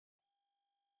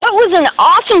That was an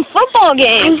awesome football I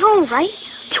game. know, right?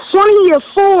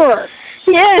 20-4.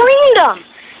 Yeah. Cleaned them.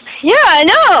 Yeah, I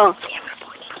know.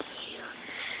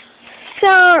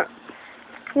 So,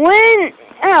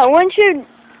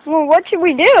 what should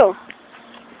we do?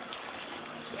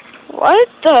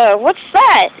 What's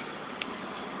that?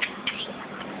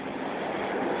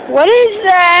 What is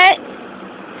that?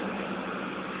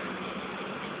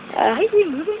 Why is he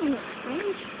moving in a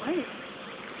strange way?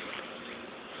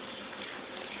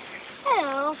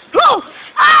 Hello. Oh!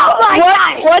 Oh my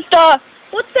gosh!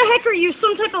 What the heck are you?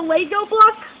 Some type of Lego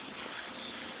block?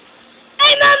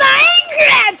 I'm a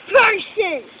Minecraft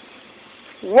person!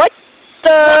 What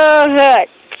the heck?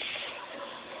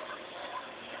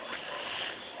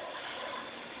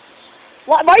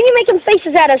 Why are you making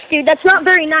faces at us, dude? That's not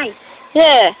very nice.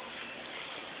 Yeah.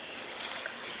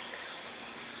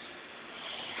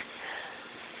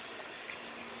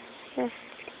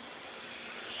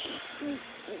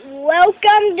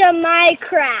 Welcome to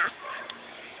Minecraft.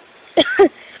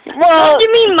 Well, What do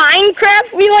you mean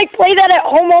Minecraft? We play that at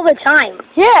home all the time.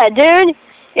 yeah, dude.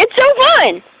 It's so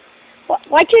fun.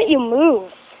 Why can't you move?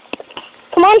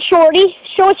 Come on, Shorty.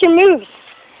 Show us your moves.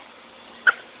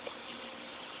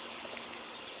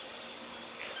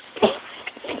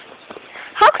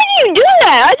 How can you do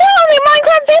that? I thought only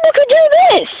Minecraft people could do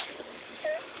this.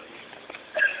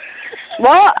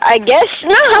 Well, I guess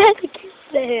not.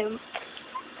 Damn.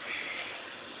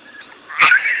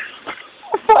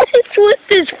 What is with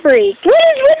this freak? What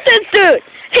is with this dude?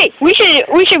 Hey, we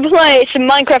should play some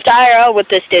Minecraft IRL with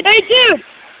this dude. Hey, dude.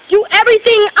 Do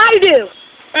everything I do.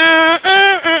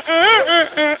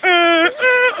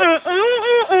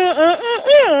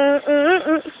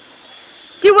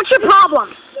 Dude, what's your problem?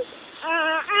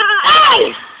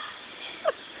 Hey!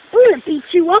 I'm gonna beat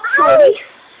you up, Shorty.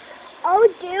 Oh,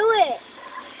 do it.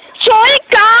 Shorty,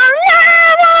 come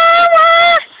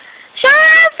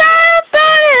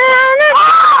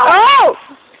Oh!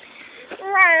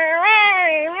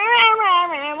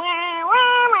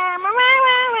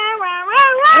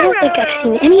 I don't think I've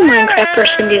seen any Minecraft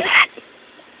person do that.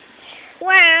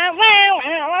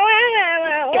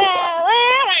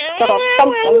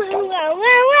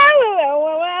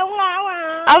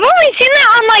 I've only seen that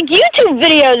on YouTube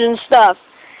videos and stuff.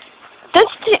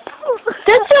 That's the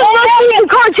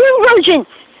cartoon version.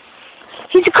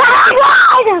 He's a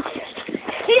cartoon.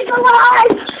 He's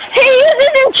alive! He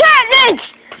uses enchantments.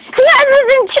 He has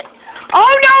his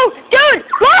Oh no, dude!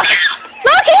 Look!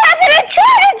 Look, he has an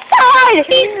enchanted side.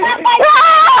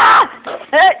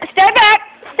 Stay back!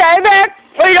 Stay back!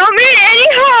 We don't mean any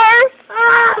harm.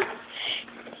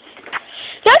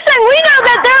 Just so we know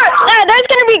that there's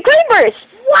gonna be creepers.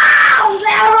 Wow,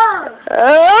 there are!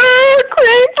 Oh,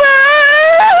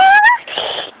 creepers!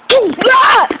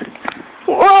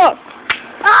 Whoa!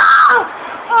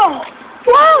 Oh!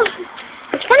 Whoa!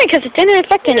 It's funny because it didn't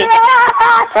affect anything.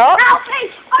 Oh.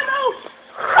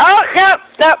 Oh,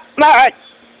 no, alright.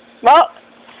 Well.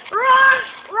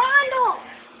 Ronald!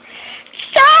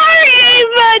 Sorry,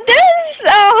 but there's a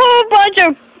whole bunch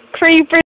of creepers